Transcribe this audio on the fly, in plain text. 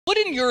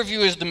What, in your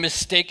view, is the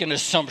mistaken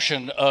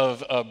assumption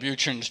of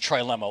Buterin's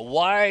trilemma?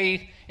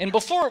 Why? And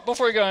before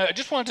we go, I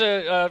just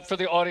wanted to, for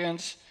the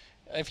audience,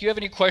 if you have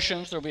any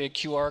questions, there'll be a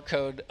QR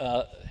code.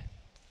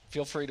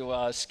 Feel free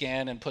to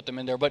scan and put them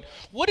in there. But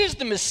what is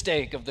the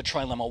mistake of the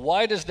trilemma?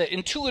 Why does that,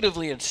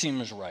 intuitively, it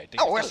seems right?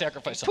 Oh, well,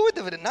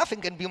 intuitively,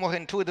 nothing can be more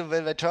intuitive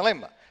than the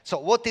trilemma. So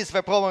what is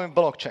the problem in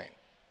blockchain?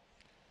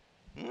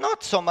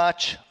 Not so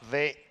much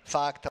the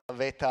fact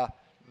that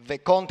the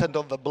content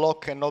of the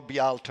block cannot be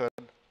altered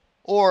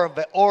or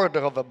the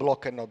order of the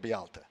block cannot be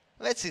altered.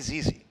 That is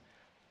easy.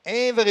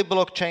 Every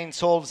blockchain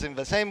solves in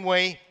the same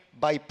way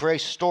by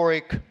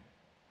prehistoric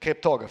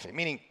cryptography,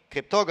 meaning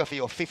cryptography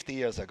of 50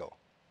 years ago.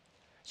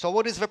 So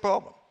what is the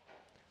problem?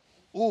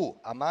 Who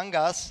among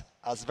us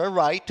has the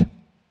right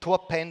to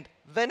append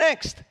the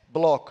next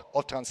block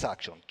of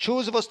transaction?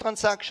 Choose those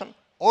transactions,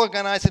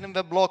 organize it in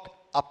the block,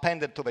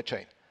 append it to the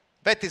chain.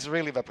 That is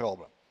really the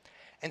problem.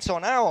 And so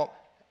now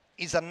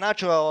it's a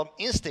natural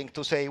instinct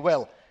to say,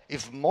 well,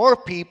 if more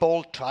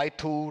people try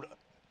to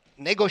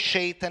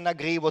negotiate and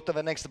agree what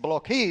the next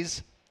block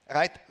is,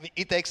 right,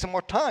 it takes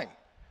more time.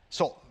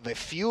 So the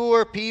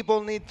fewer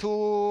people need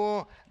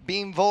to be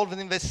involved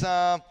in this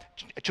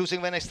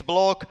choosing the next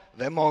block,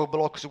 the more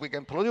blocks we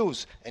can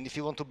produce. And if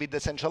you want to be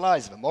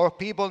decentralized, the more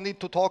people need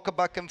to talk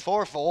back and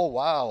forth. Oh,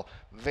 wow,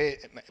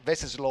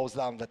 this slows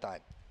down the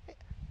time.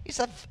 It's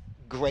a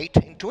great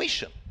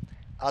intuition.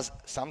 As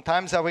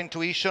sometimes our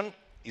intuition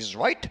is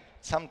right,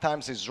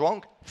 sometimes it's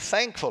wrong.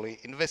 Thankfully,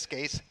 in this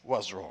case,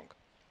 was wrong.